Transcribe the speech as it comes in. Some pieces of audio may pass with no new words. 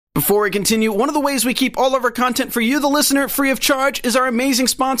Before we continue, one of the ways we keep all of our content for you, the listener, free of charge is our amazing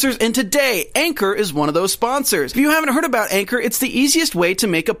sponsors, and today, Anchor is one of those sponsors. If you haven't heard about Anchor, it's the easiest way to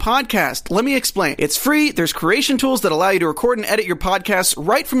make a podcast. Let me explain. It's free, there's creation tools that allow you to record and edit your podcasts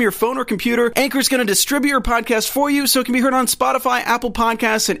right from your phone or computer. Anchor's going to distribute your podcast for you so it can be heard on Spotify, Apple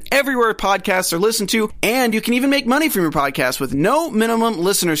Podcasts, and everywhere podcasts are listened to, and you can even make money from your podcast with no minimum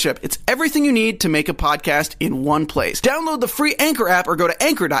listenership. It's everything you need to make a podcast in one place. Download the free Anchor app or go to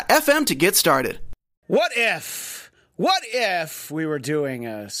anchor.fm to get started. What if we were doing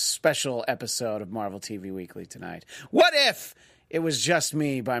a special episode of Marvel TV Weekly tonight? What if it was just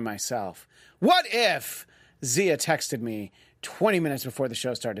me by myself? What if Zia texted me 20 minutes before the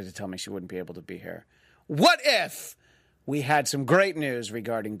show started to tell me she wouldn't be able to be here? What if we had some great news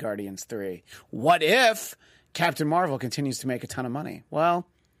regarding Guardians 3? What if Captain Marvel continues to make a ton of money? Well,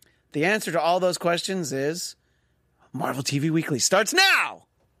 the answer to all those questions is Marvel TV Weekly starts now!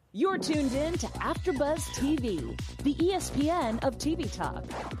 You're tuned in to AfterBuzz TV, the ESPN of TV talk.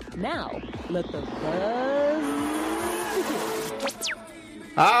 Now, let the buzz begin.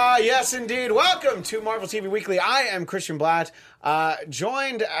 Yes, indeed. Welcome to Marvel TV Weekly. I am Christian Blatt,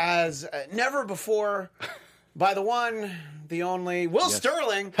 joined as never before by the one, the only, Will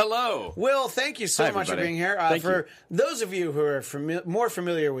Sterling. Hello. Will, thank you so much for being here. For you. Those of you who are more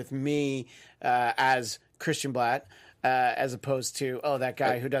familiar with me as Christian Blatt, as opposed to, that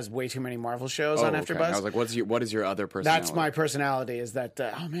guy who does way too many Marvel shows on AfterBuzz. I was like, what is your other personality? That's my personality, is that,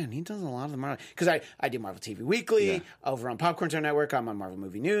 he does a lot of the Marvel. Because I do Marvel TV Weekly over on Popcorn Town Network. I'm on Marvel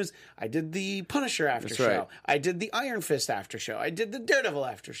Movie News. I did the Punisher after show. Right. I did the Iron Fist after show. I did the Daredevil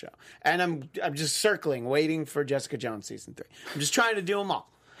after show. And I'm just circling, waiting for Jessica Jones season 3. I'm just trying to do them all.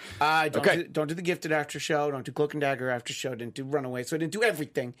 Don't do the Gifted after show. Don't do Cloak and Dagger after show. Didn't do Runaway. So I didn't do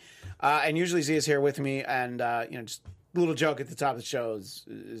everything. And usually Zia's here with me, and just a little joke at the top of the show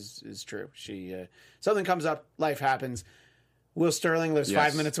is true. She something comes up, life happens. Will Sterling lives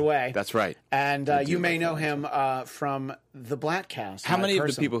 5 minutes away. That's right. And you may know him from the Blackcast. How many of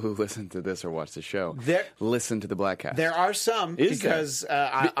the people who listen to this or watch the show listen to the Blackcast? There are some, because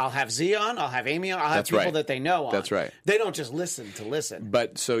I'll have Z on, I'll have Amy on, I'll have people that they know on. That's right. They don't just listen to listen.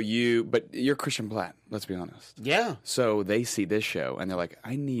 But you're Christian Blatt, let's be honest. Yeah. So they see this show and they're like,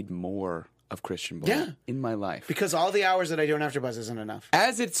 I need more of Christian Blatt in my life. Because all the hours that I do on AfterBuzz isn't enough.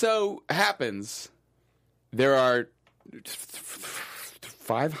 As it so happens, there are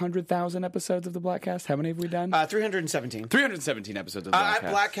 500,000 episodes of the Blackcast. How many have we done? 317. 317 episodes of the Blackcast.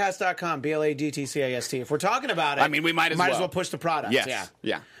 At blackcast.com, BLADTCAST. If we're talking about it, we might as well push the product. Yes.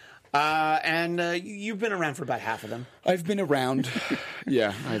 Yeah. And you've been around for about half of them. I've been around.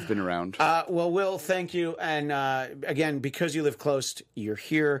 I've been around. Well, Will, thank you. And again, because you live close, you're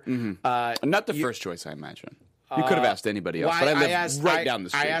here. Mm-hmm. Not the first choice, I imagine. You could have asked anybody else, but I live right down the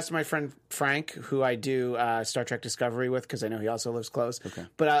street. I asked my friend Frank, who I do Star Trek Discovery with, because I know he also lives close. Okay.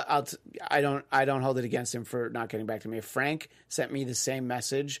 But I don't hold it against him for not getting back to me. If Frank sent me the same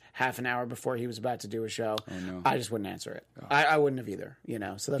message half an hour before he was about to do a show, I just wouldn't answer it. Oh. I wouldn't have either.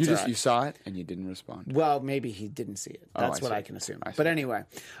 So that's all right. You saw it and you didn't respond. Well, maybe he didn't see it. That's what I can assume. But anyway,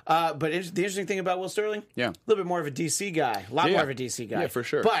 but the interesting thing about Will Sterling, a little bit more of a DC guy, a lot more of a DC guy, for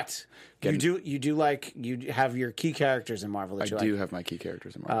sure. But you have your key characters in Marvel. I do have my key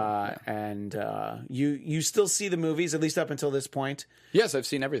characters in Marvel, and you still see the movies, at least up until this point. Yes, I've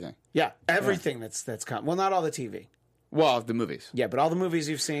seen everything. Yeah, everything that's come. Well, not all the TV. Well, the movies. Yeah, but all the movies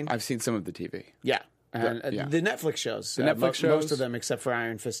you've seen. I've seen some of the TV. Yeah. And the Netflix shows. The Netflix shows. Most of them, except for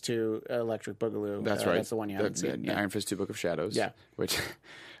Iron Fist 2, Electric Boogaloo. That's right. That's the one you haven't seen. Iron Fist 2, Book of Shadows. Yeah. Which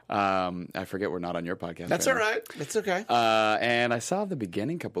I forget we're not on your podcast. That's all right. That's okay. And I saw the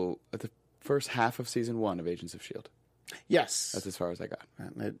first half of season 1 of Agents of S.H.I.E.L.D. Yes. That's as far as I got.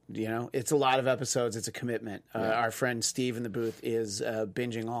 It's a lot of episodes. It's a commitment. Our friend Steve in the booth is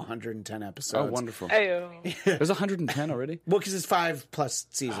binging all 110 episodes. Oh, wonderful. Ayo. There's 110 already? Well, because it's 5+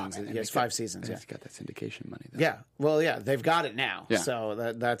 seasons. Yes, 5 seasons. It's got that syndication money, though. Yeah. Well, yeah, they've got it now. Yeah.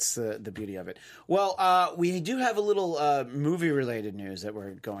 So that's the beauty of it. Well, we do have a little movie-related news that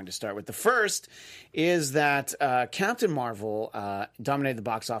we're going to start with. The first is that Captain Marvel dominated the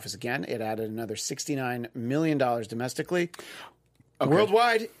box office again. It added another $69 million domestically. Okay.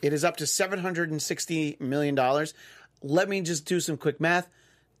 Worldwide, it is up to $760 million. Let me just do some quick math.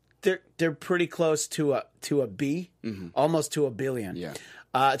 They're pretty close to a B, almost to $1 billion. Yeah,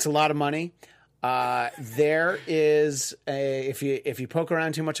 it's a lot of money. There is if you poke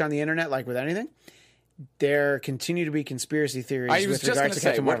around too much on the internet, like with anything, there continue to be conspiracy theories. I was with just regards to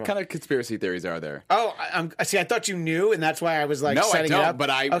Captain Marvel. What kind of conspiracy theories are there? Oh, I thought you knew, and that's why I was like, no, setting I don't, it up. But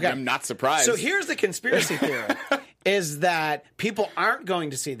I'm not surprised. So here's the conspiracy theory: is that people aren't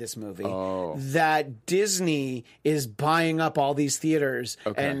going to see this movie. Oh. That Disney is buying up all these theaters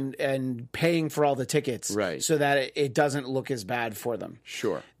and paying for all the tickets, right, so that it doesn't look as bad for them.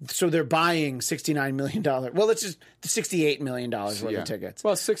 Sure. So they're buying $69 million. Well, it's just $68 million worth of tickets.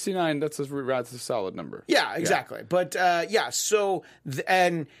 Well, 69. That's a solid number. Yeah, exactly. Yeah. But so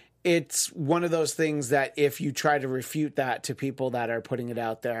and it's one of those things that if you try to refute that to people that are putting it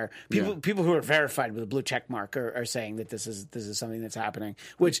out there, people who are verified with a blue check mark are saying that this is something that's happening,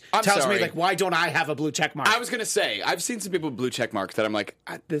 which tells me, like, why don't I have a blue check mark? I was going to say, I've seen some people with blue check marks that I'm like,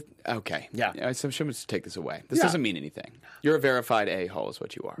 okay. Yeah. So should take this away. This doesn't mean anything. You're a verified a-hole is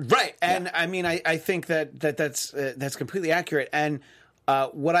what you are. Right. And I mean, I think that's completely accurate. And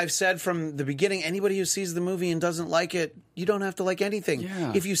what I've said from the beginning, anybody who sees the movie and doesn't like it, you don't have to like anything.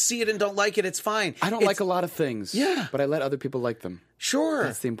 Yeah. If you see it and don't like it, it's fine. I don't like a lot of things. Yeah. But I let other people like them. Sure.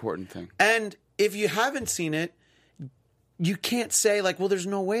 That's the important thing. And if you haven't seen it, you can't say, like, well, there's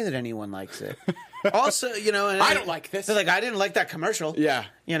no way that anyone likes it. Also, and I don't like this. They're like, I didn't like that commercial. Yeah.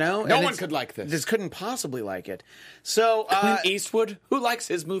 No one could like this. This couldn't possibly like it. So Clint Eastwood, who likes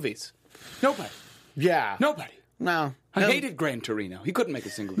his movies? Nobody. Yeah. Nobody. No. I hated Gran Torino. He couldn't make a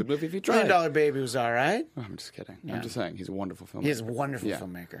single good movie if he tried. $1 Million Baby was all right. Oh, I'm just kidding. Yeah. I'm just saying he's a wonderful filmmaker. He's a wonderful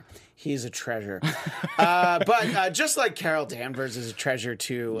filmmaker. He's a treasure. But just like Carol Danvers is a treasure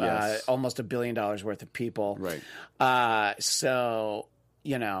to almost $1 billion worth of people. Right. So,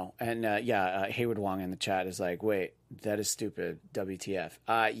 Hayward Wong in the chat is like, wait, that is stupid. WTF.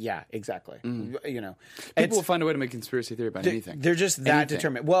 Yeah, exactly. People will find a way to make a conspiracy theory about anything. They're just that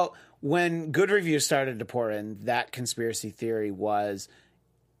determined. Well, when good reviews started to pour in, that conspiracy theory was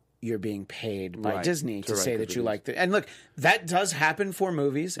you're being paid by Disney to say that you like it. And look, that does happen for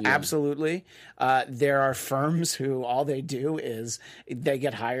movies. Yeah. Absolutely. There are firms who all they do is they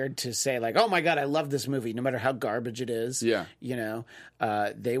get hired to say, like, oh my God, I love this movie, no matter how garbage it is. Yeah.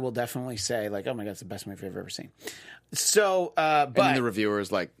 They will definitely say, like, oh my God, it's the best movie I've ever seen. So, but and the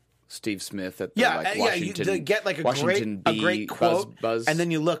reviewers like Steve Smith at the Washington. They get like a great quote, buzz, and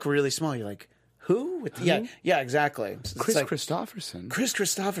then you look really small. You're like, who? Yeah, exactly. Chris Christopherson. Chris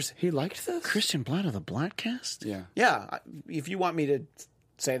Christopherson. He liked this. Christian Blatt of the Blattcast. Yeah. If you want me to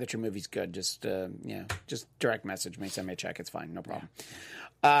say that your movie's good, just direct message me, send me a check. It's fine, no problem.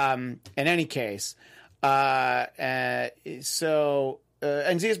 In any case, and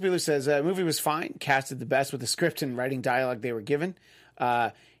Z.S. Blue says movie was fine, casted the best with the script and writing dialogue they were given.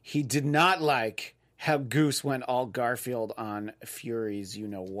 He did not like how Goose went all Garfield on Fury's you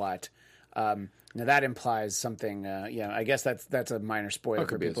know what. Now that implies something. I guess that's a minor spoiler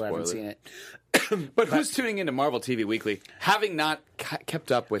for people who haven't seen it. But who's tuning into Marvel TV Weekly, having not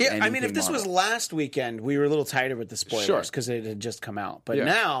kept up with anything? I mean, if this was last weekend, we were a little tighter with the spoilers because it had just come out. But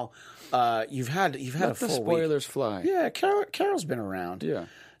now you've had a full week. Let the spoilers fly. Yeah, Carol's been around. Yeah.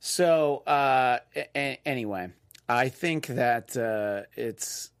 So anyway, I think that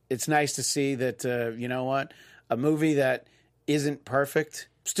it's nice to see that a movie that isn't perfect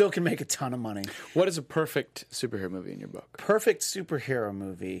still can make a ton of money. What is a perfect superhero movie in your book? Perfect superhero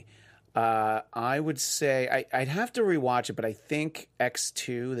movie. I would say I'd have to rewatch it, but I think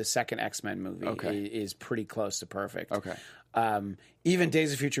X2, the second X-Men movie, is pretty close to perfect. Okay. Even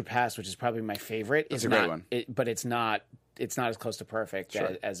Days of Future Past, which is probably my favorite, is a great one. But it's not as close to perfect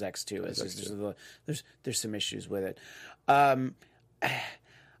as X2 is. There's some issues with it. I'm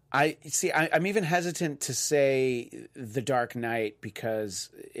even hesitant to say The Dark Knight because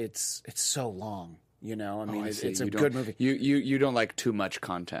it's so long. It's a good movie. You don't like too much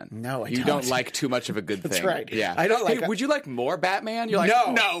content. No, you don't like too much of a good thing. That's right. Yeah, I don't like. Hey, would you like more Batman? You're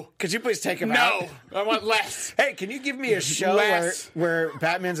like, no. Could you please take him out? No, I want less. Hey, can you give me a show where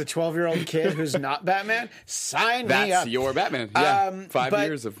Batman's a 12-year-old kid who's not Batman? Sign me up. That's your Batman. Yeah, 5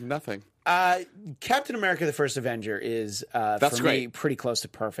 years of nothing. Captain America: The First Avenger is for me pretty close to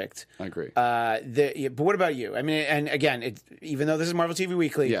perfect. I agree. But what about you? I mean, and again, even though this is Marvel TV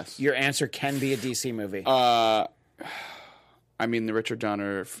Weekly, yes, your answer can be a DC movie. I mean, the Richard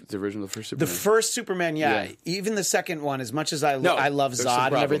Donner, the original, the first Superman. The first Superman, yeah. Even the second one, as much as I love Zod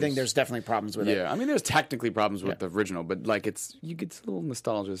and everything, there's definitely problems with it. Yeah, I mean, there's technically problems with the original, but you get a little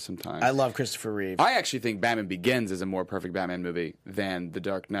nostalgia sometimes. I love Christopher Reeve. I actually think Batman Begins is a more perfect Batman movie than The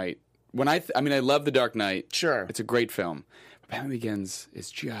Dark Knight. I love The Dark Knight. Sure. It's a great film. But Batman Begins is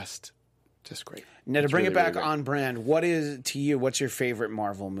just great. Now, to bring it back on brand, what's your favorite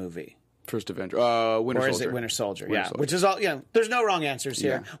Marvel movie? First Avenger. Winter Soldier. Or is it Winter Soldier? Soldier. Which is all, there's no wrong answers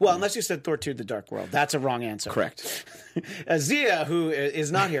here. Yeah. Well, unless you said Thor 2, The Dark World. That's a wrong answer. Correct. Zia, who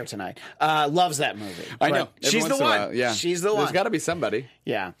is not here tonight, loves that movie. I know. She's the one. Yeah. She's the one. There's got to be somebody.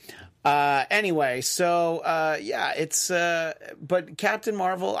 Yeah. Anyway, so it's but Captain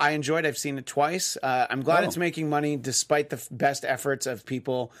Marvel I enjoyed. I've seen it twice. I'm glad it's making money despite the best efforts of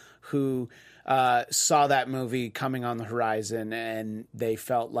people who saw that movie coming on the horizon and they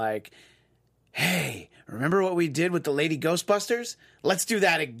felt like, hey, remember what we did with the Lady Ghostbusters? Let's do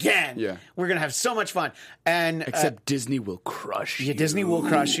that again. Yeah. We're going to have so much fun. And except Disney will crush you. Yeah, Disney will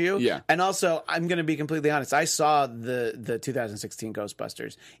crush you. Yeah. And also, I'm going to be completely honest. I saw the 2016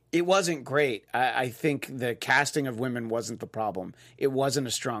 Ghostbusters. It wasn't great. I think the casting of women wasn't the problem. It wasn't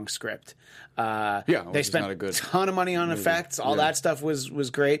a strong script. They spent not a good ton of money on effects. All that stuff was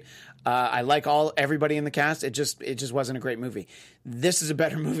great. I like everybody in the cast. It just wasn't a great movie. This is a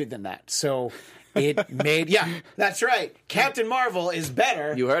better movie than that. So it made that's right. Captain Marvel is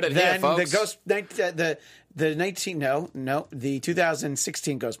better. You heard it here, folks. The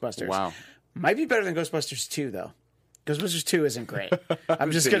 2016 Ghostbusters. Wow, might be better than Ghostbusters 2 though. Ghostbusters 2 isn't great.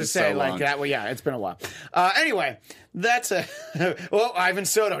 I'm just going to say like that. Well, yeah, it's been a while. Anyway, that's Ivan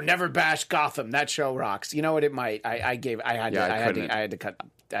Soto never bashed Gotham. That show rocks. You know what? It might. I had to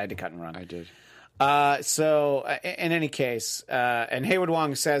cut and run. I did. So in any case, and Haywood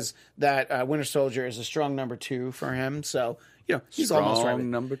Wong says that Winter Soldier is a strong number 2 for him. So he's strong almost right.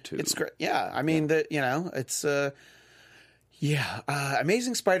 Number 2. It's great. Yeah, I mean it's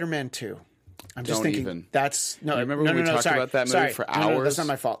Amazing Spider-Man 2. I'm just thinking that's no. Remember when we talked about that movie for hours? No, that's not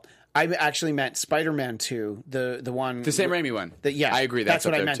my fault. I actually meant Spider-Man 2, the one, the Sam Raimi one. Yeah, I agree. That's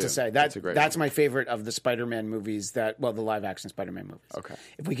what I meant to say. That's my favorite of the Spider-Man movies. The live action Spider-Man movies. Okay,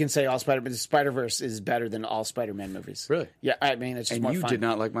 if we can say all the Spider-Verse is better than all Spider-Man movies. Really? Yeah, I mean it's just more fun. And you did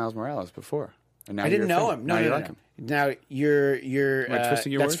not like Miles Morales before. And now I didn't know him. No, you like him. Now you're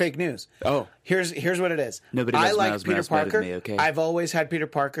twisting your that's words? fake news. Oh, here's what it is. Nobody I knows like Miles Peter Morales better Parker. than me, okay? I've always had Peter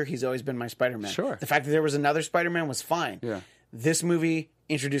Parker. He's always been my Spider-Man. Sure. The fact that there was another Spider-Man was fine. Yeah. This movie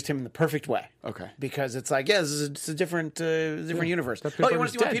introduced him in the perfect way. Okay. Because it's like, it's a different universe. You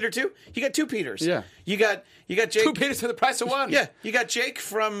want Peter too? You got 2 Peters. Yeah. You got Jake. 2 Peters for the price of 1. Yeah. You got Jake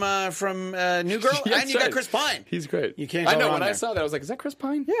from New Girl, and you got Chris Pine. He's great. You can't. I know go when wrys I saw that, I was like, is that Chris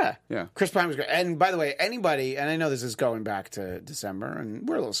Pine? Yeah. Yeah. Chris Pine was great. And by the way, anybody, and I know this is going back to December, and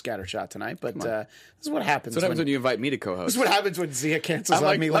we're a little scattershot tonight, but this is what happens. So what happens when you invite me to co-host? This is what happens when Zia cancels I'm on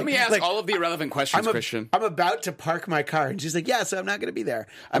like, me. Let me ask all of the irrelevant questions, Christian. I'm about to park my car, and she's like, yeah, so I'm not going to be there.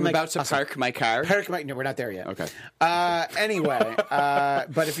 I'm like, about to park my car? No, we're not there yet. Okay. Anyway,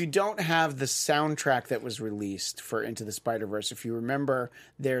 but if you don't have the soundtrack that was released for Into the Spider-Verse, if you remember,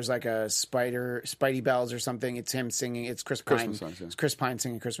 there's like a Spidey Bells or something. It's him singing. It's Chris Pine. Christmas songs, yeah. It's Chris Pine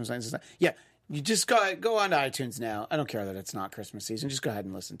singing Christmas songs. Yeah. You just go on to iTunes now. I don't care that it's not Christmas season. Just go ahead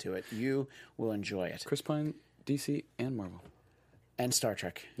and listen to it. You will enjoy it. Chris Pine, DC, and Marvel. And Star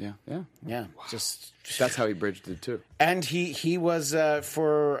Trek. Yeah. Wow. Just that's how he bridged it too. And he was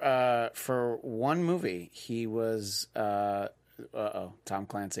for one movie. He was Tom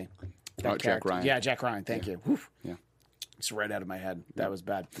Clancy. Jack Ryan. Yeah, Jack Ryan. Thank you. Whew. Yeah. It's right out of my head. That was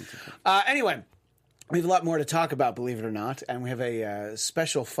bad. Anyway, we have a lot more to talk about, believe it or not, and we have a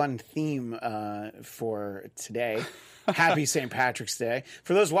special fun theme for today. Happy St. Patrick's Day.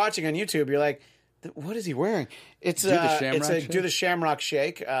 For those watching on YouTube, you're like, what is he wearing? It's a Do the Shamrock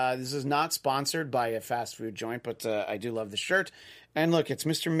Shake. This is not sponsored by a fast food joint, but I do love the shirt. And look, it's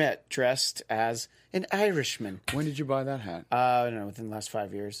Mr. Mitt dressed as an Irishman. When did you buy that hat? I don't know, within the last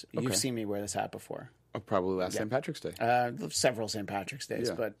 5 years. Okay. You've seen me wear this hat before. Oh, probably last St. Patrick's Day. Several St. Patrick's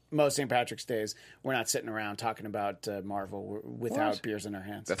Days, but most St. Patrick's Days, we're not sitting around talking about Marvel without beers in our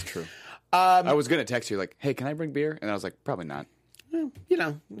hands. That's true. I was going to text you like, hey, can I bring beer? And I was like, probably not.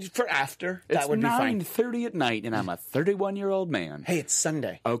 For after, that would be fine. It's 9:30 at night, and I'm a 31-year-old man. Hey, it's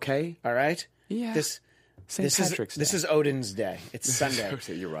Sunday. Okay. All right? Yeah. St. Patrick's Day. This is Odin's Day. It's Sunday.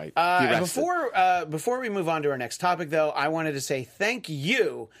 You're right. Before we move on to our next topic, though, I wanted to say thank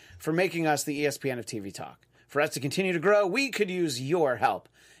you for making us the ESPN of TV Talk. For us to continue to grow, we could use your help.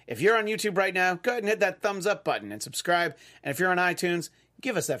 If you're on YouTube right now, go ahead and hit that thumbs up button and subscribe. And if you're on iTunes,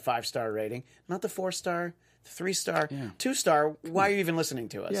 give us that 5-star rating, not the 4-star. 3-star, 2-star. Why are you even listening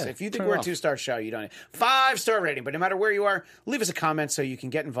to us? Yeah, if you think we're a 2-star show, you don't need 5-star rating. But no matter where you are, leave us a comment so you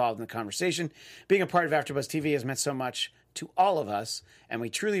can get involved in the conversation. Being a part of AfterBuzz TV has meant so much to all of us, and we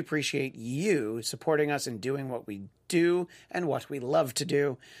truly appreciate you supporting us and doing what we do and what we love to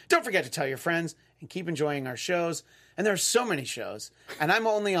do. Don't forget to tell your friends and keep enjoying our shows. And there are so many shows, and I'm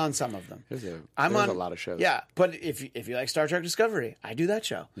only on some of them. There's a lot of shows. Yeah, but if you like Star Trek Discovery, I do that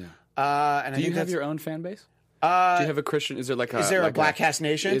show. Yeah. And do you have your own fan base? Do you have a Christian? Is there like a? Is there like a Black Cast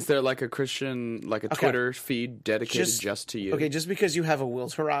Nation? Is there like a Christian, like a Twitter feed dedicated just to you? Okay, just because you have a Will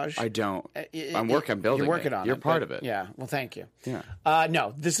Taraj. I don't. I'm building. You're working on it. You're part of it. Yeah. Well, thank you. Yeah.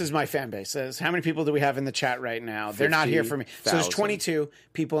 No, this is my fan base. How many people do we have in the chat right now? They're not here for me. So there's 22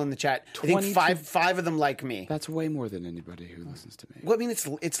 people in the chat. 22? I think five of them like me. That's way more than anybody who listens to me. Well, I mean,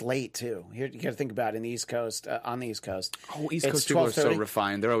 it's late too. Here, you got to think about it in the East Coast. On the East Coast. Oh, East Coast people are so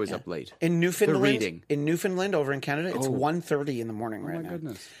refined. They're always up late. In Newfoundland, they're reading. In Newfoundland, over in Canada, it's 1:30 in the morning right now. Oh my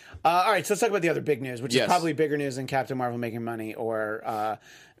goodness. All right, so let's talk about the other big news, which is probably bigger news than Captain Marvel making money or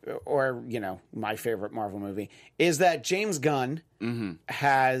my favorite Marvel movie, is that James Gunn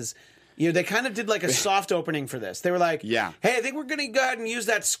has. They kind of did like a soft opening for this. They were like, hey, I think we're going to go ahead and use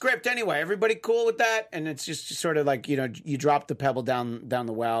that script anyway. Everybody cool with that? And it's just sort of like, you drop the pebble down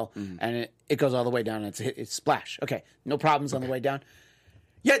the well and it goes all the way down and it's splash. Okay, no problems on the way down.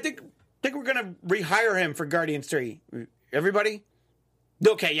 Yeah, I think we're going to rehire him for Guardians 3. Everybody?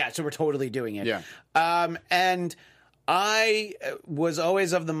 Okay, yeah, so we're totally doing it. Yeah. And I was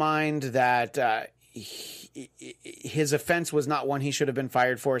always of the mind that his offense was not one he should have been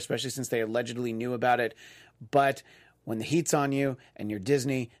fired for, especially since they allegedly knew about it. But when the heat's on you and you're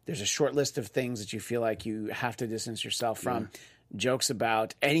Disney, there's a short list of things that you feel like you have to distance yourself from. Jokes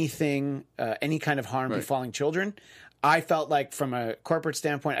about anything, any kind of harm befalling children. I felt like from a corporate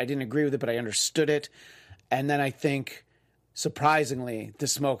standpoint, I didn't agree with it, but I understood it. And then I think, surprisingly, the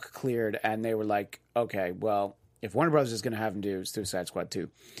smoke cleared and they were like, okay, well, if Warner Bros. Is going to have him do Suicide Squad 2,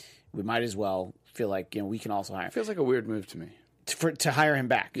 we might as well feel like we can also hire him. Feels like a weird move to me. To hire him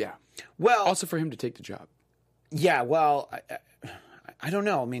back. Yeah. Well, also for him to take the job. Yeah, well, I don't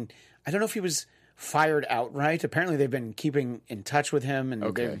know. I mean, I don't know if he was fired outright. Apparently they've been keeping in touch with him and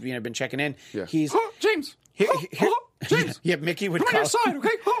they've been checking in. Yeah. He's James. James. Yeah, Mickey would call. I'm on your side,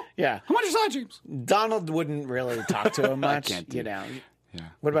 okay? Yeah. I'm on your side, James. Donald wouldn't really talk to him much. I can't Yeah.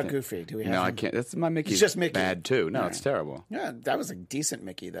 What about Goofy? Do we have him? I can't. That's my Mickey. It's just Mickey. Bad too. No, it's terrible. Yeah, that was a decent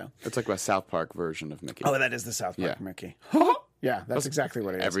Mickey though. It's like a South Park version of Mickey. Oh, that is the South Park Mickey. Yeah, that's exactly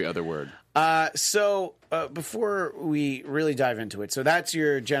what it is. Every other word. So before we really dive into it, so that's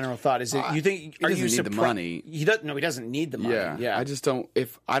your general thought. Is it you think? He doesn't need the money. He doesn't. No, he doesn't need the money. Yeah. I just don't.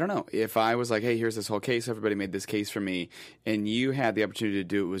 I don't know. If I was like, hey, here's this whole case. Everybody made this case for me, and you had the opportunity to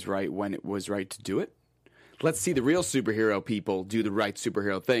do it was right when it was right to do it. Let's see the real superhero people do the right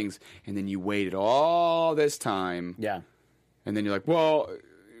superhero things, and then you waited all this time. Yeah. And then you're like, well,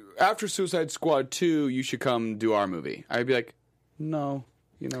 after Suicide Squad 2, you should come do our movie. I'd be like, no,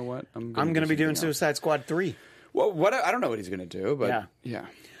 you know what? I'm going to be doing Suicide Squad 3. Well, I don't know what he's going to do, but yeah.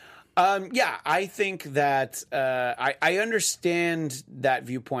 I think that I understand that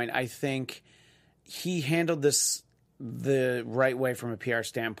viewpoint. I think he handled this the right way from a PR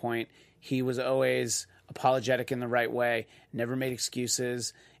standpoint. He was always apologetic in the right way, never made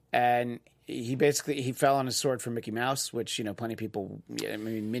excuses, and he fell on his sword for Mickey Mouse, which plenty of people. I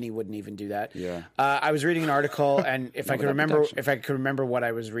mean, Minnie wouldn't even do that. Yeah. I was reading an article, and if I could remember what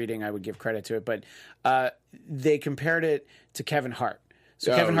I was reading, I would give credit to it. But they compared it to Kevin Hart.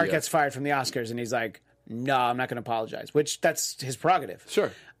 So Kevin Hart gets fired from the Oscars, and he's like, "No, I'm not going to apologize," which that's his prerogative.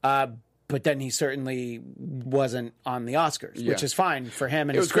 Sure. But then he certainly wasn't on the Oscars, which is fine for him.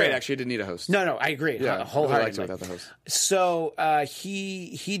 And it was great, actually. It didn't need a host. No, I agree. Yeah, wholeheartedly. without the host. So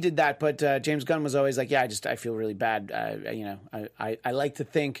he did that, but James Gunn was always like, "Yeah, I feel really bad. I like to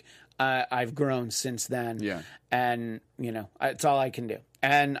think I've grown since then. Yeah, and it's all I can do."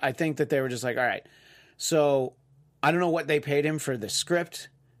 And I think that they were just like, "All right." So I don't know what they paid him for the script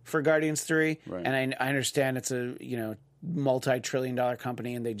for Guardians 3, right. And I understand it's a multi-trillion-dollar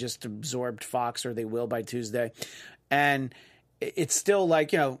company and they just absorbed Fox, or they will by Tuesday. And it's still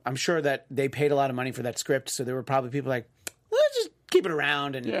like, I'm sure that they paid a lot of money for that script, so there were probably people like, let's just keep it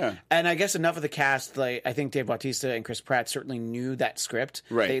around. And I guess enough of the cast, like I think Dave Bautista and Chris Pratt certainly knew that script.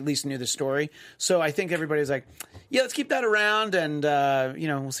 Right. They at least knew the story. So I think everybody's like, yeah, let's keep that around and,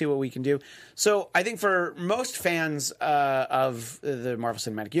 we'll see what we can do. So I think for most fans of the Marvel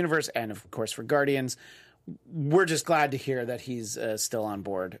Cinematic Universe and, of course, for Guardians, we're just glad to hear that he's still on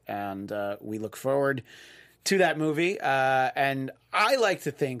board, and we look forward to that movie. And I like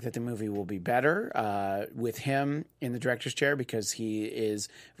to think that the movie will be better with him in the director's chair because he is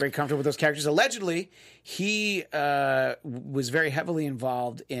very comfortable with those characters. Allegedly, he was very heavily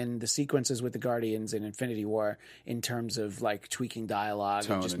involved in the sequences with the Guardians in Infinity War in terms of like tweaking dialogue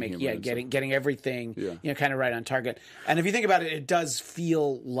tone and just getting everything kind of right on target. And if you think about it, it does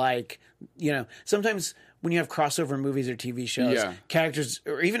feel like sometimes when you have crossover movies or TV shows, characters,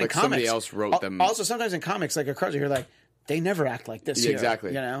 or even like in comics, somebody else wrote them. Also, sometimes in comics, like a crossover, you're like, They never act like this Yeah, here, exactly.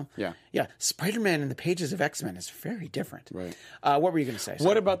 You know? Yeah. Yeah. Spider-Man in the pages of X-Men is very different. Right. What were you going to say?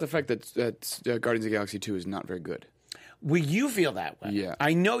 What about the fact that Guardians of the Galaxy 2 is not very good? Will you feel that way? Yeah.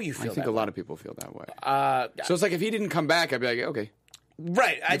 I know you feel that I think way. a lot of people feel that way. So it's like if he didn't come back, I'd be like, okay.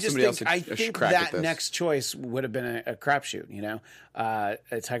 Right. I just somebody think, else a I think crack at that this. next choice would have been a crapshoot, you know?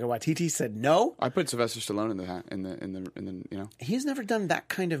 Taika Waititi said no. I put Sylvester Stallone in the you know. He's never done that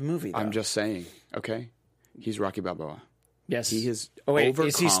kind of movie, though. I'm just saying, okay? He's Rocky Balboa. Yes. He has Oh, wait. overcome.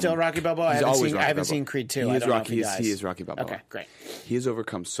 Is he still Rocky Balboa? He's always Rocky I haven't Balboa. seen Creed 2. He I is don't know Rocky. if He is Rocky Balboa. Okay, great. He has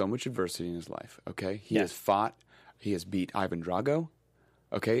overcome so much adversity in his life. Okay, he Yeah. has fought. He has beat Ivan Drago.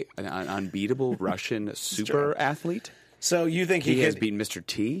 Okay, an unbeatable Russian super athlete. So you think He has could... beaten Mr.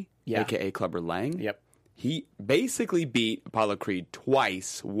 T, Yeah. aka Clubber Lang. Yep. He basically beat Apollo Creed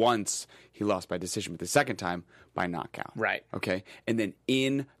twice. Once he lost by decision, but the second time by knockout. Right. Okay. And then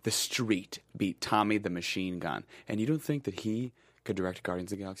in the street beat Tommy the Machine Gun. And you don't think that he could direct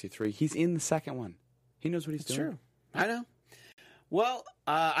Guardians of the Galaxy 3? He's in the second one. He knows what he's doing. True. I know. Well,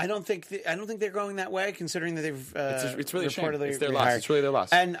 I don't think they're going that way, considering that they've It's really a shame. reportedly It's their loss. rehired. It's really their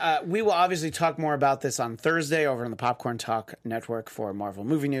loss. And we will obviously talk more about this on Thursday over on the Popcorn Talk Network for Marvel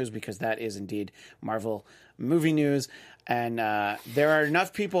Movie News, because that is indeed Marvel Movie News. And there are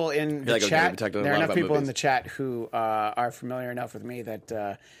enough people in the like, okay, chat. we talked a There are lot enough about people in movies. the chat who are familiar enough with me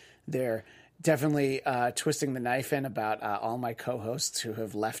that they're definitely twisting the knife in about all my co-hosts who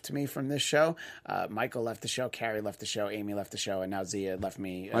have left me from this show. Michael left the show, Carrie left the show, Amy left the show, and now Zia left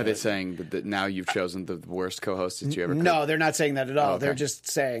me. Are they saying that now you've chosen the worst co-host that you ever could? No, they're not saying that at all. okay. They're just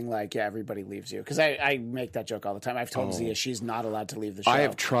saying, like, yeah, everybody leaves you. Because I make that joke all the time. I've told Zia she's not allowed to leave the show. I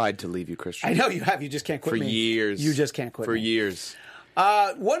have tried to leave you, Christian. I know you have. You just can't quit For me. years. You just can't quit For me. years.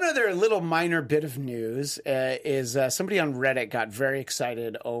 One other little minor bit of news is somebody on Reddit got very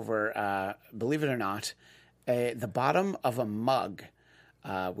excited over, believe it or not, the bottom of a mug.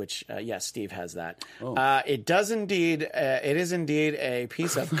 Which yes, Steve has that. It does indeed. It is indeed a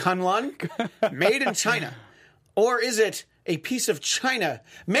piece of Kunlun made in China, or is it a piece of China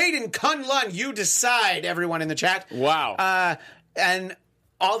made in Kunlun? You decide, everyone in the chat. Wow. And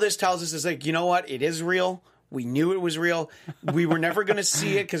all this tells us is like, you know what? It is real. We knew it was real. We were never going to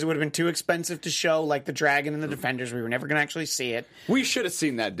see it because it would have been too expensive to show, like the dragon and the Defenders. We were never going to actually see it. We should have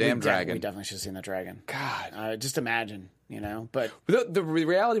seen that damn dragon. We definitely should have seen that dragon. God. Just imagine, you know. But The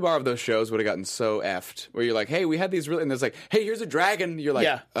reality bar of those shows would have gotten so effed, where you're like, "Hey, we had these really," and there's like, "Hey, here's a dragon." You're like,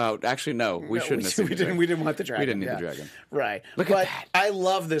 Yeah. "Oh, actually, no, we shouldn't have seen the dragon. We didn't want the dragon. We didn't need yeah. the dragon." Right. Look at but that. I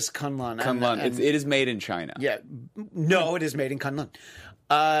love this Kunlun. Kunlun. And- It is made in China. yeah. No, it is made in Kunlun.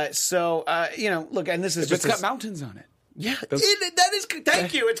 So you know, look, and this is But it's just got mountains on it. Yeah, that is.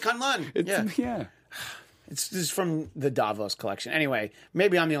 Thank you. It's Kunlun. Yeah. It's this is from the Davos collection. Anyway,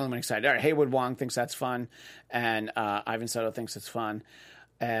 maybe I'm the only one excited. All right, Haywood Wong thinks that's fun, and Ivan Soto thinks it's fun.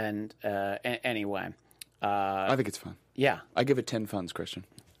 And anyway, I think it's fun. yeah, I give it 10 funds, Christian.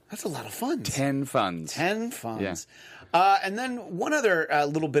 that's a lot of fun. 10 funds. 10 funds. And then one other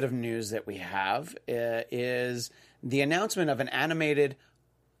little bit of news that we have is the announcement of an animated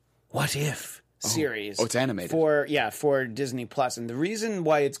What If series. Oh, it's animated. For Disney Plus. And the reason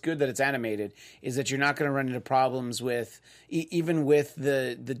why it's good that it's animated is that you're not going to run into problems with even with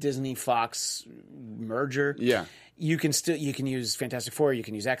the Disney Fox merger. Yeah. You can use Fantastic Four, you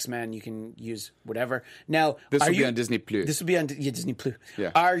can use X-Men, you can use whatever. Now, This are will be you- on Disney Plus. This will be on Disney Plus. Yeah.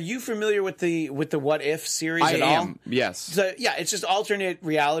 Are you familiar with the What If series I at all? am, yes. So yeah, it's just alternate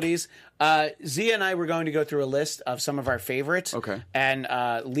realities. Zia and I were going to go through a list of some of our favorite and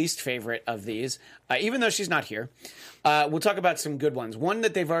least favorite of these. Even though she's not here, we'll talk about some good ones. One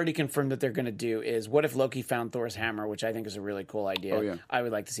that they've already confirmed that they're going to do is What If Loki Found Thor's Hammer, which I think is a really cool idea. Oh, yeah. I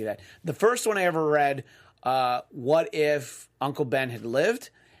would like to see that. The first one I ever read, what if Uncle Ben had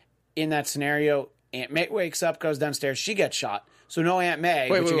lived? In that scenario, Aunt May wakes up, goes downstairs, she gets shot. So no Aunt May,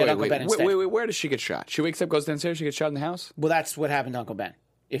 but you get Uncle Ben instead. Wait, where does she get shot? She wakes up, goes downstairs, she gets shot in the house? Well, that's what happened to Uncle Ben.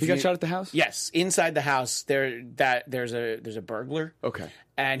 If He got shot at the house? Yes, inside the house. There's a burglar. Okay.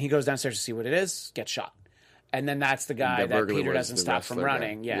 And he goes downstairs to see what it is, gets shot, and then that's the guy The that burglar Peter was doesn't the stop from wrestler guy.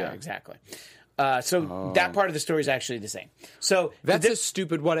 running. Yeah, Yeah. exactly. So that part of the story is actually the same. So That's a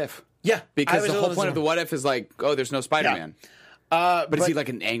stupid what if. yeah, I Because was the a whole little point of the what if is like, oh, there's no Spider-Man. But is he like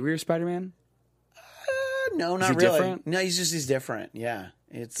an angrier Spider-Man? no, not he really. different? No, he's different. Yeah,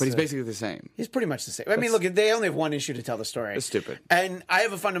 it's But he's basically the same. He's pretty much the same. I mean, look, they only have one issue to tell the story. It's stupid. And I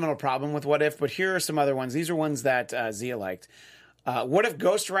have a fundamental problem with What If, but here are some other ones. These are ones that Zia liked. What if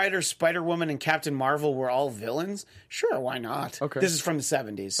Ghost Rider, Spider-Woman, and Captain Marvel were all villains? Sure, why not? Okay. This is from the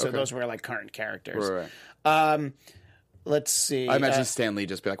 70s, so those were like current characters. Right. Let's see. I imagine Stan Lee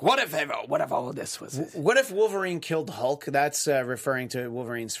just be like, what if all of this was... What if Wolverine killed Hulk? That's referring to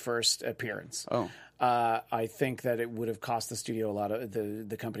Wolverine's first appearance. Oh. I think that it would have cost the studio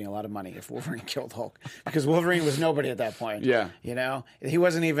the company a lot of money if Wolverine killed Hulk, because Wolverine was nobody at that point. Yeah. You know, he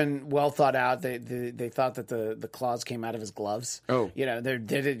wasn't even well thought out. They thought that the claws came out of his gloves. Oh. You know, they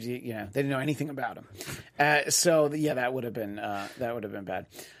didn't know anything about him. So yeah, that would have been bad.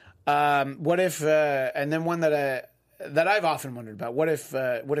 What if and then one that I've often wondered about, what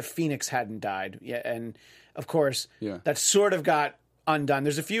if Phoenix hadn't died? Yeah, and of course that sort of got undone.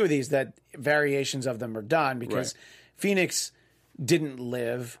 There's a few of these that variations of them are done because Phoenix didn't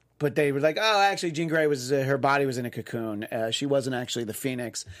live, but they were like, oh, actually Jean Grey was her body was in a cocoon. She wasn't actually the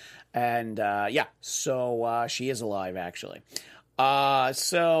Phoenix, and so she is alive actually. But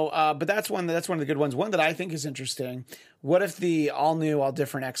that's one of the good ones. One that I think is interesting. What if the all new, all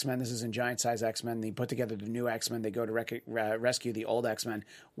different X-Men, this is in Giant Size X-Men, they put together the new X-Men, they go to rescue the old X-Men.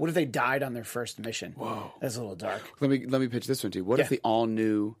 What if they died on their first mission? Whoa. That's a little dark. Let me pitch this one to you. What if the all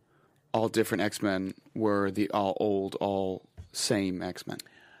new, all different X-Men were the all old, all same X-Men?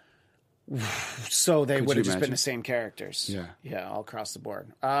 So they would have just been the same characters. Yeah, all across the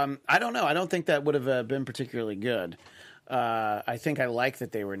board. I don't know. I don't think that would have been particularly good. I think I like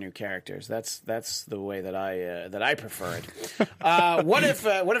that they were new characters. That's the way that I prefer it. What if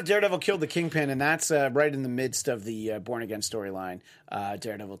Daredevil killed the Kingpin, and that's right in the midst of the Born Again storyline,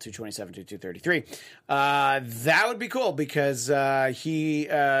 Daredevil 227 to 233. That would be cool because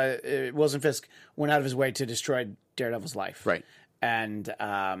Wilson Fisk went out of his way to destroy Daredevil's life, right? And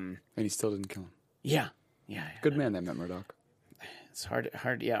he still didn't kill him. Yeah. Good man, that Matt Murdock. It's hard.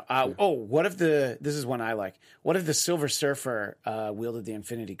 Yeah. What if this is one I like. What if the Silver Surfer wielded the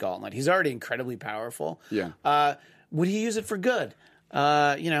Infinity Gauntlet? He's already incredibly powerful. Yeah. Would he use it for good?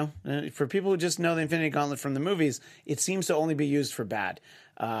 For people who just know the Infinity Gauntlet from the movies, it seems to only be used for bad.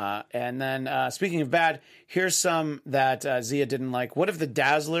 And then, speaking of bad, here's some that Zia didn't like. What if the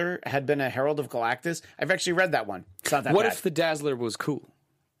Dazzler had been a Herald of Galactus? I've actually read that one. It's not that What bad. if the Dazzler was cool?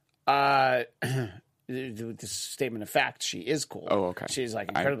 The statement of fact, she is cool. Oh, okay. She's like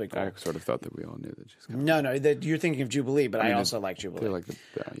incredibly cool. I sort of thought that we all knew that she's cool. No, you're thinking of Jubilee, but I also like Jubilee. Like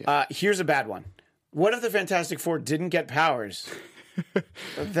here's a bad one. What if the Fantastic Four didn't get powers?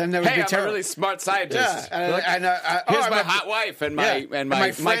 Then that would be I'm a really smart scientist. Yeah, here's my hot wife and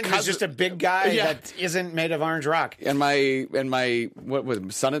my friend cousin is just a big guy that isn't made of orange rock. And my what was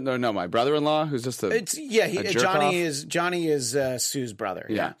it, son? No, my brother-in-law who's just a Johnny is Sue's brother.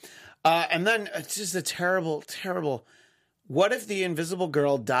 Yeah. And then it's just a terrible. What if the Invisible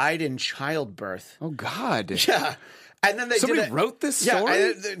Girl died in childbirth? Oh God! Yeah, and then somebody wrote this story.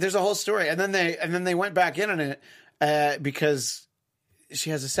 Yeah, there's a whole story, and then they went back in on it because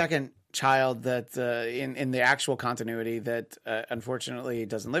she has a second child that in the actual continuity that unfortunately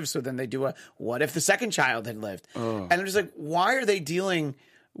doesn't live. So then they do what if the second child had lived? Oh. And I'm just like, why are they dealing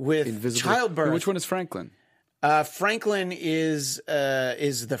with childbirth? Which one is Franklin? Franklin is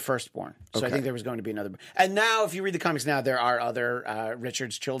the firstborn, so I think there was going to be another. And now, if you read the comics now, there are other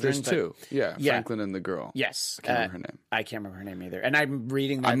Richard's children. There's two, Franklin and the girl. Yes, I can't remember her name. I can't remember her name either. And I'm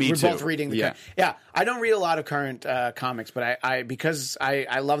reading that. Me We're too. both reading the. Yeah, I don't read a lot of current comics, but because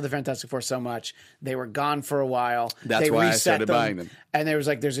I love the Fantastic Four so much. They were gone for a while. That's why I started buying them. And there was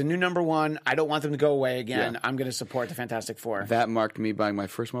there's a new number one. I don't want them to go away again. I'm going to support the Fantastic Four. That marked me buying my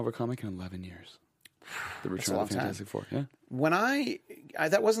first Marvel comic in 11 years. The Return of the Fantastic Four. Yeah. When I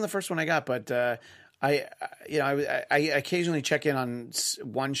that wasn't the first one I got, but I occasionally check in on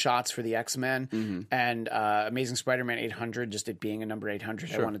one shots for the X-Men and Amazing Spider-Man 800. Just it being a number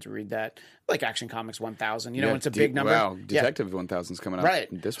 800, I wanted to read that. Like Action Comics 1000. You know, it's a big number. Wow, Detective 1000 is coming out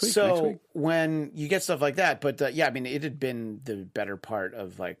this week. So next week? When you get stuff like that, but it had been the better part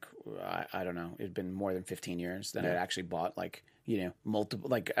of I don't know, it had been more than 15 years that I'd actually bought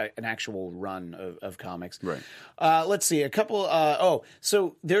multiple, an actual run of comics. Right. Let's see a couple.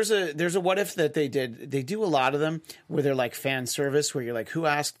 So there's a what if that they did. They do a lot of them where they're like fan service, where you're like, who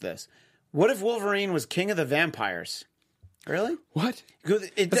asked this? What if Wolverine was king of the vampires? Really? What?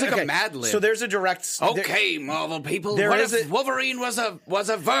 It's like a Mad Lib. So there's a direct. Okay, Marvel people. What if Wolverine was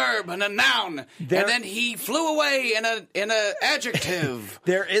a verb and a noun, and then he flew away in a adjective?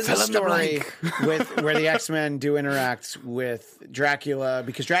 There is a story where the X-Men do interact with Dracula,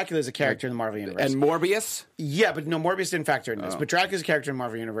 because Dracula is a character in the Marvel universe. And Morbius. Yeah, but no, Morbius didn't factor in this. But Dracula's a character in the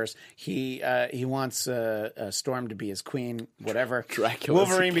Marvel universe. He wants Storm to be his queen. Whatever.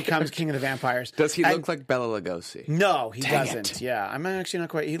 Wolverine becomes king of the vampires. Does he look like Bela Lugosi? No, he doesn't. Yeah, I'm actually not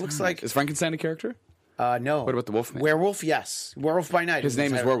quite. He looks like. Is Frankenstein a character? No. What about the Wolfman? Werewolf, yes. Werewolf by Night. His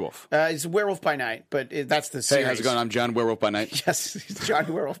name is Werewolf. It's Werewolf by Night, but that's the series. Hey, how's it going? I'm John Werewolf by Night. Yes, he's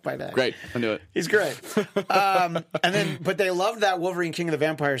John Werewolf by Night. Great. I knew it. He's great. But they loved that Wolverine King of the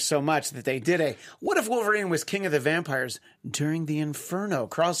Vampires so much that they did a What If Wolverine was King of the Vampires during the Inferno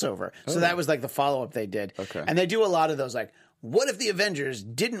crossover. So that was like the follow-up they did. Okay. And they do a lot of those, like, what if the Avengers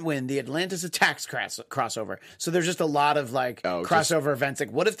didn't win the Atlantis Attacks crossover? So there's just a lot of like crossover events.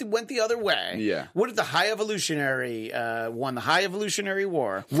 Like, what if it went the other way? Yeah. What if the High Evolutionary won the High Evolutionary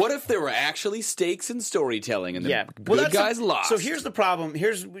War? What if there were actually stakes in storytelling and the good guys lost? So here's the problem.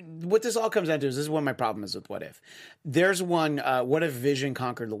 Here's what this all comes down to. This is what my problem is with What If. There's one, what if Vision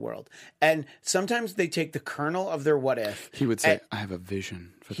conquered the world? And sometimes they take the kernel of their what if. He would say, I have a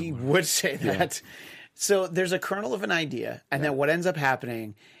vision for the world. He would say that. So there's a kernel of an idea, and then what ends up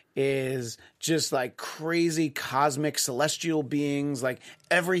happening is just like crazy cosmic celestial beings, like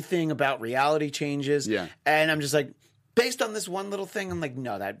everything about reality changes. Yeah. And I'm just like, based on this one little thing, I'm like,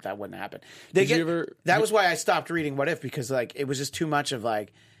 no, that wouldn't happen. That was why I stopped reading What If, because like it was just too much of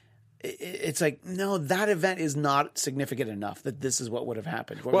like, it's like, no, that event is not significant enough that this is what would have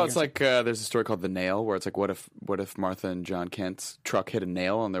happened. Well, it's like there's a story called The Nail, where it's like, what if Martha and John Kent's truck hit a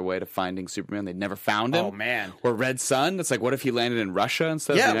nail on their way to finding Superman? They'd never found him. Oh, man. Or Red Sun. It's like, what if he landed in Russia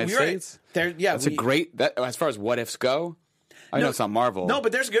instead of the United States? That's a great, as far as what ifs go, I know it's not Marvel. No,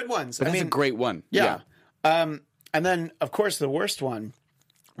 but there's good ones. But that's a great one. Yeah. And then, of course, the worst one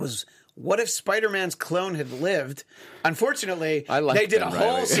was, what if Spider-Man's clone had lived? Unfortunately, they did a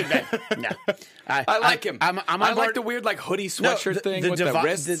whole segment. No, I like him. I like the weird like hoodie sweatshirt thing with the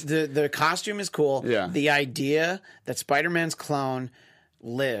wrists. The costume is cool. Yeah. The idea that Spider-Man's clone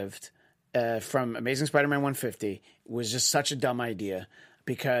lived from Amazing Spider-Man 150 was just such a dumb idea.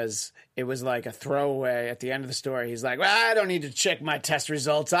 Because it was like a throwaway at the end of the story. He's like, well, I don't need to check my test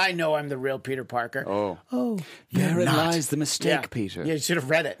results. I know I'm the real Peter Parker. Oh, therein lies the mistake, Peter. Yeah, you should have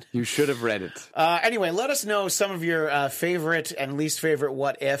read it. You should have read it. Anyway, let us know some of your favorite and least favorite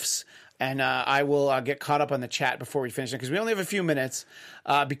what ifs. And I will get caught up on the chat before we finish it, because we only have a few minutes.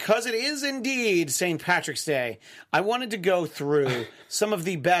 Because it is indeed St. Patrick's Day, I wanted to go through some of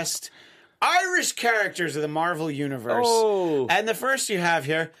the best Irish characters of the Marvel Universe. Oh. And the first you have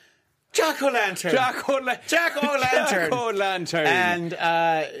here, Jack O'Lantern. Jack O'Lantern. And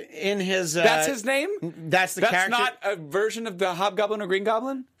in his... that's his name? That's the character. That's not a version of the Hobgoblin or Green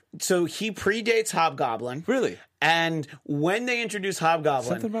Goblin? So he predates Hobgoblin. Really? And when they introduce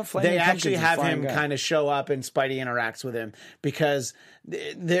Hobgoblin, they actually have him kind of show up and Spidey interacts with him, because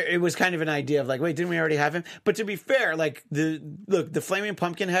it was kind of an idea of like, wait, didn't we already have him? But to be fair, like the Flaming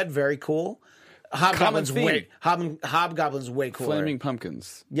Pumpkinhead, very cool. Hobgoblin's way cooler. Flaming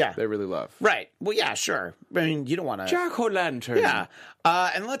pumpkins. Yeah. They really love. Right. Well, yeah, sure. I mean, you don't want to... Jack O'Lantern. Yeah.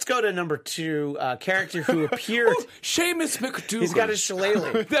 And let's go to number 2, character who appeared... Seamus McDougal. He's got his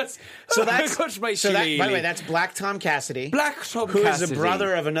shillelagh. That's my shillelagh. By the way, that's Black Tom Cassidy. Who is a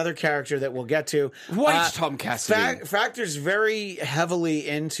brother of another character that we'll get to. White Tom Cassidy. Factors very heavily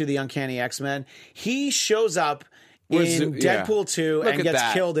into the Uncanny X-Men. He shows up in Deadpool 2 and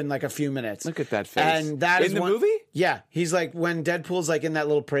gets killed in like a few minutes. Look at that face. And that is in the movie? Yeah. He's like, when Deadpool's like in that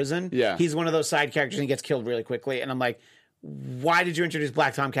little prison, he's one of those side characters and he gets killed really quickly. And I'm like, why did you introduce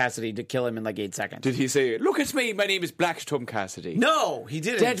Black Tom Cassidy to kill him in like 8 seconds? Did he say, look at me, my name is Black Tom Cassidy? No, he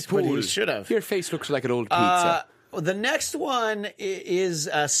didn't. Deadpool. But he should have. Your face looks like an old pizza. The next one is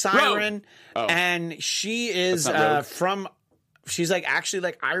Siren. And she is from... She's like actually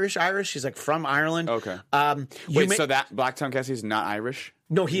like Irish. She's like from Ireland. Okay. So that Black Tom Cassidy is not Irish?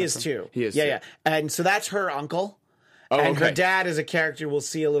 No, he is too. He is. Yeah. And so that's her uncle. And her dad is a character we'll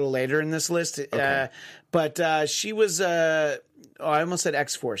see a little later in this list. Okay. But she was. I almost said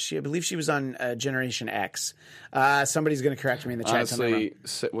X-Force. I believe she was on Generation X. Somebody's going to correct me in the chat. Honestly,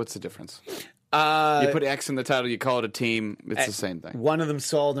 what's the difference? You put X in the title, you call it a team. It's the same thing. One of them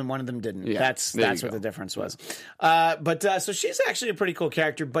sold and one of them didn't. Yeah, that's what the difference was. So she's actually a pretty cool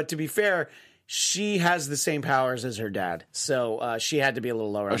character. But to be fair, she has the same powers as her dad, so she had to be a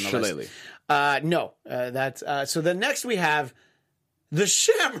little lower on the list. No, that's so. The next we have the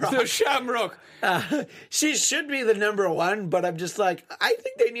Shamrock. The Shamrock. She should be the number 1, but I'm just like, I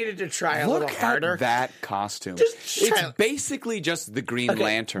think they needed to try a little harder. Look at that costume. It's basically just the Green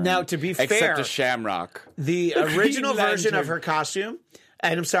Lantern. Now, to be fair, except a shamrock. The original version of her costume,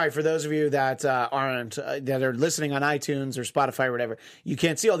 and I'm sorry for those of you that aren't that are listening on iTunes or Spotify or whatever, you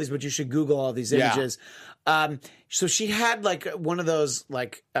can't see all these, but you should Google all these images. So she had like one of those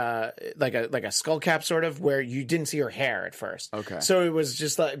like a skull cap sort of, where you didn't see her hair at first. Okay. So it was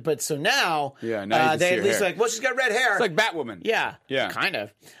just like, but so now, now you can they see at her least hair. like, well, she's got red hair. It's like Batwoman. Yeah, kind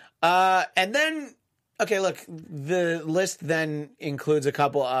of. And then Okay, look, the list then includes a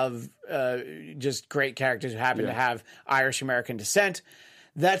couple of just great characters who happen to have Irish American descent.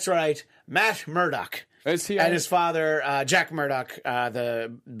 That's right, Matt Murdock. Is he and his father, Jack Murdock,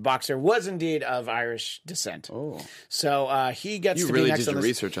 the boxer, was indeed of Irish descent. Oh. So he gets You to really be next did on your this.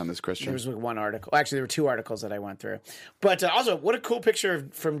 research on this, Christian. There was one article. Actually, there were 2 articles that I went through. But also, what a cool picture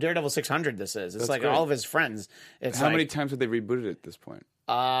from Daredevil 600 this is. It's like great. all of his friends. It's How like, many times have they rebooted it at this point?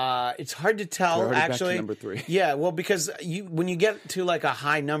 It's hard to tell, They're already back to actually. number 3. Yeah, well, because when you get to like a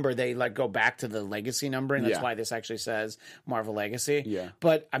high number, they like go back to the legacy numbering. That's Yeah. why this actually says Marvel Legacy. Yeah.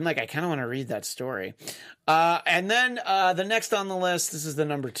 But I'm like, I kind of want to read that story. And then the next on the list, this is the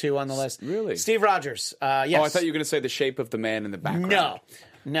number 2 on the list. Really? Steve Rogers. Yes. Oh, I thought you were going to say the shape of the man in the background.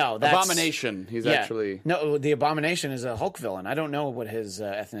 No, that's Abomination. He's actually... No, the Abomination is a Hulk villain. I don't know what his He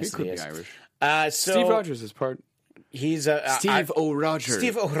ethnicity could be is. Irish. So Steve Rogers is part... He's Steve O'Rogers.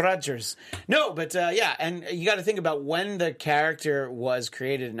 Steve O'Rogers. No, but yeah, and you got to think about when the character was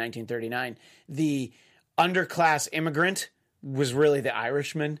created in 1939. The underclass immigrant was really the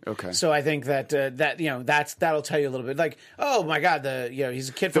Irishman. Okay. So I think that that'll tell you a little bit. Like, oh my God, he's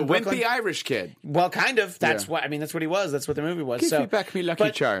a kid The from Brooklyn. wimpy Irish kid. Well, kind of. That's Yeah. what that's what he was. That's what the movie was. Give so me back me Lucky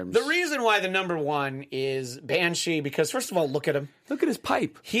but Charms. The reason why the number 1 is Banshee, because first of all, look at him. Look at his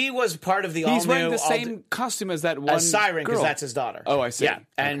pipe. He was part of the He's wearing all-new the same costume as that one Siren, because girl. that's his daughter. Oh, I see. Yeah,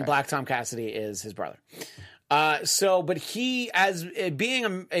 and Okay. Black Tom Cassidy is his brother. But he, as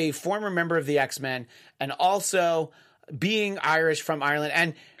being a former member of the X-Men, and also being Irish from Ireland,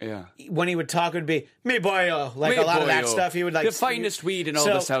 and Yeah. when he would talk, it would be "me boyo," like Me a lot of that boyo. stuff. He would like The finest weed in all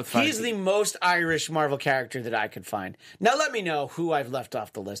so the South He's Valley. the most Irish Marvel character that I could find. Now, let me know who I've left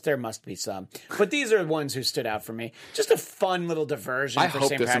off the list. There must be some, but these are the ones who stood out for me. Just a fun little diversion. I for hope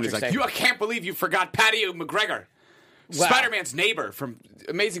St. that somebody's Patrick's like, Day. I can't believe you forgot Patty McGregor. Wow. Spider-Man's neighbor from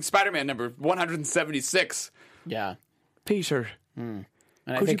Amazing Spider-Man number 176. Yeah. Peter, And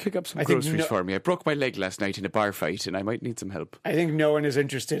I could you think- pick up some I think groceries for me? I broke my leg last night in a bar fight and I might need some help. I think no one is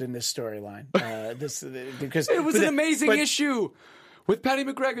interested in this storyline. Because It was an amazing but issue with Patty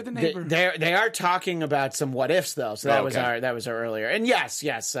McGregor, the neighbor. They are talking about some what ifs though, so that Oh, was okay. that was our earlier. And yes,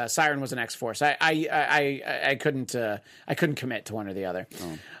 Siren was an X-Force. I couldn't commit to one or the other.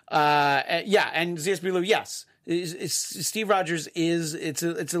 Oh. And ZSB Lou, yes. Steve Rogers it's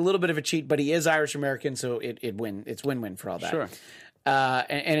a little bit of a cheat, but he is Irish American, so it's win-win for all that. Sure. In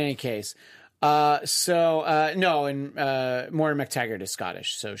any case, Maureen McTaggart is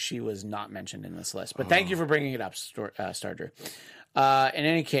Scottish, so she was not mentioned in this list. But thank you for bringing it up, Star Drew. In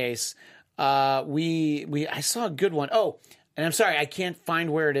any case, I saw a good one. Oh, and I'm sorry, I can't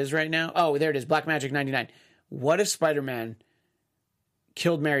find where it is right now. Oh, there it is, Black Magic 99. What if Spider-Man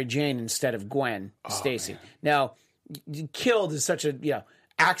killed Mary Jane instead of Gwen Stacy? Now, killed is such a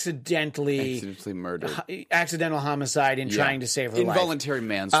accidentally murdered. accidental homicide in trying to save her life. Involuntary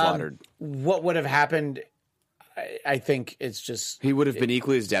manslaughtered. What would have happened? I think it's just He would have been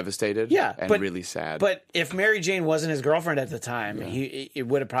equally as devastated and really sad. But if Mary Jane wasn't his girlfriend at the time, it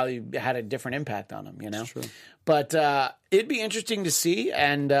would have probably had a different impact on him, True. But it'd be interesting to see,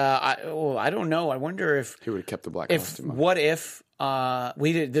 and I don't know. I wonder if he would have kept the black costume on. What if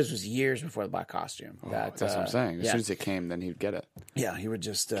we did? This was years before the black costume. That's what I'm saying. As soon as it came, then he'd get it. Yeah, he would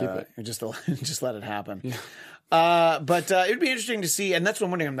just just let it happen. Yeah. But it would be interesting to see, and that's what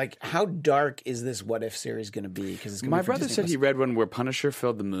I'm wondering. I'm like, how dark is this What If series going to be? Because my brother said he read one where Punisher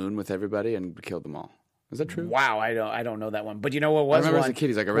filled the moon with everybody and killed them all. Is that true? Wow, I don't know that one. But you know what was I remember one? as a kid,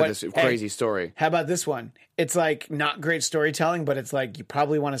 he's like, I read this crazy story. How about this one? It's like not great storytelling, but it's like you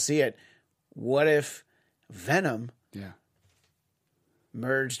probably want to see it. What if Venom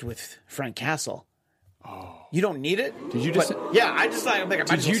merged with Frank Castle? Oh, you don't need it. Did you just? Yeah, I just like.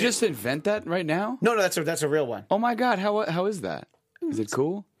 Did you just invent that right now? No, that's a real one. Oh my God, how is that? Is it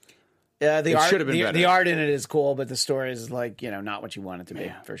cool? The art should have been better. The art in it is cool, but the story is like not what you want it to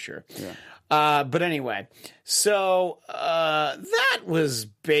be for sure. Yeah. But anyway, so that was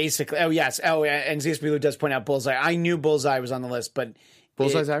basically. Oh yes. Oh, and ZSB does point out Bullseye. I knew Bullseye was on the list, but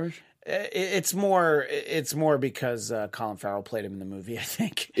Bullseye's Irish. It's more because Colin Farrell played him in the movie. I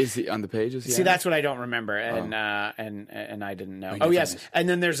think. Is he on the page? See, that's what I don't remember, and I didn't know. Oh yes, and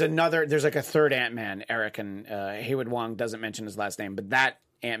then there's like a third Ant-Man, Eric, and Haywood Wong doesn't mention his last name, but that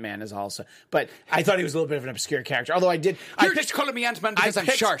Ant-Man is also. But I thought he was a little bit of an obscure character. Although You're just calling me Ant-Man because I'm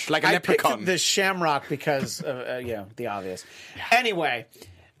short, like a leprechaun. I picked the Shamrock because of the obvious. Anyway.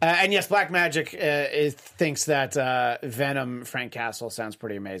 And yes, Black Magic thinks that Venom Frank Castle sounds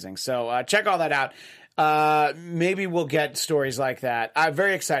pretty amazing. So check all that out. Maybe we'll get stories like that. I'm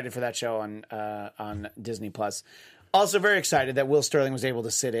very excited for that show on Disney Plus. Also very excited that Will Sterling was able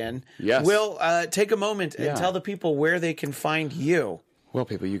to sit in. Yes. Will, take a moment and tell the people where they can find you. Well,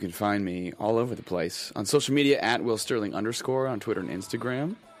 people, you can find me all over the place. On social media, at Will Sterling _ on Twitter and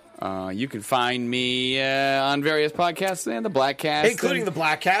Instagram. You can find me on various podcasts and the Blackcast. Including the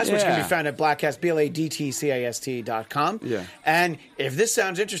Blackcast, which can be found at Blackcast, BLADTCAST.com. Yeah. And if this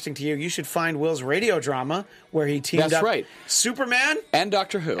sounds interesting to you, you should find Will's radio drama where he teamed up Superman and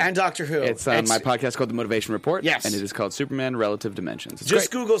Doctor Who. It's on my podcast called The Motivation Report. Yes. And it is called Superman Relative Dimensions. It's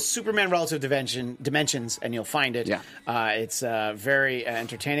Just great. Google Superman Relative Dimensions and you'll find it. Yeah. It's very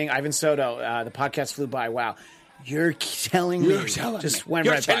entertaining. Ivan Soto, the podcast flew by. Wow. You're telling me. Just went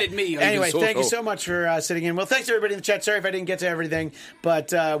right by. Anyway, thank you so much for sitting in. Well, thanks everybody in the chat. Sorry if I didn't get to everything,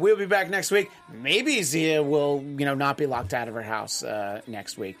 but we'll be back next week. Maybe Zia will, not be locked out of her house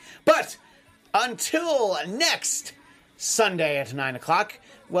next week. But until next Sunday at 9 o'clock,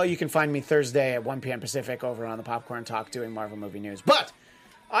 well, you can find me Thursday at 1 p.m. Pacific over on the Popcorn Talk doing Marvel movie news. But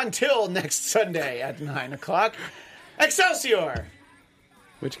until next Sunday at 9 o'clock, Excelsior!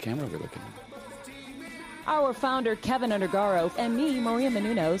 Which camera are we looking at? Our founder, Kevin Undergaro, and me, Maria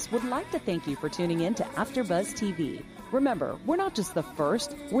Menounos, would like to thank you for tuning in to AfterBuzz TV. Remember, we're not just the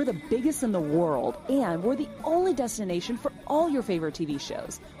first, we're the biggest in the world, and we're the only destination for all your favorite TV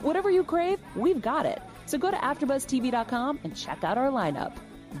shows. Whatever you crave, we've got it. So go to AfterBuzzTV.com and check out our lineup.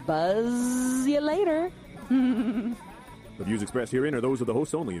 Buzz you later. The views expressed herein are those of the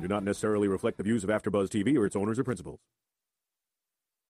hosts only and do not necessarily reflect the views of AfterBuzz TV or its owners or principals.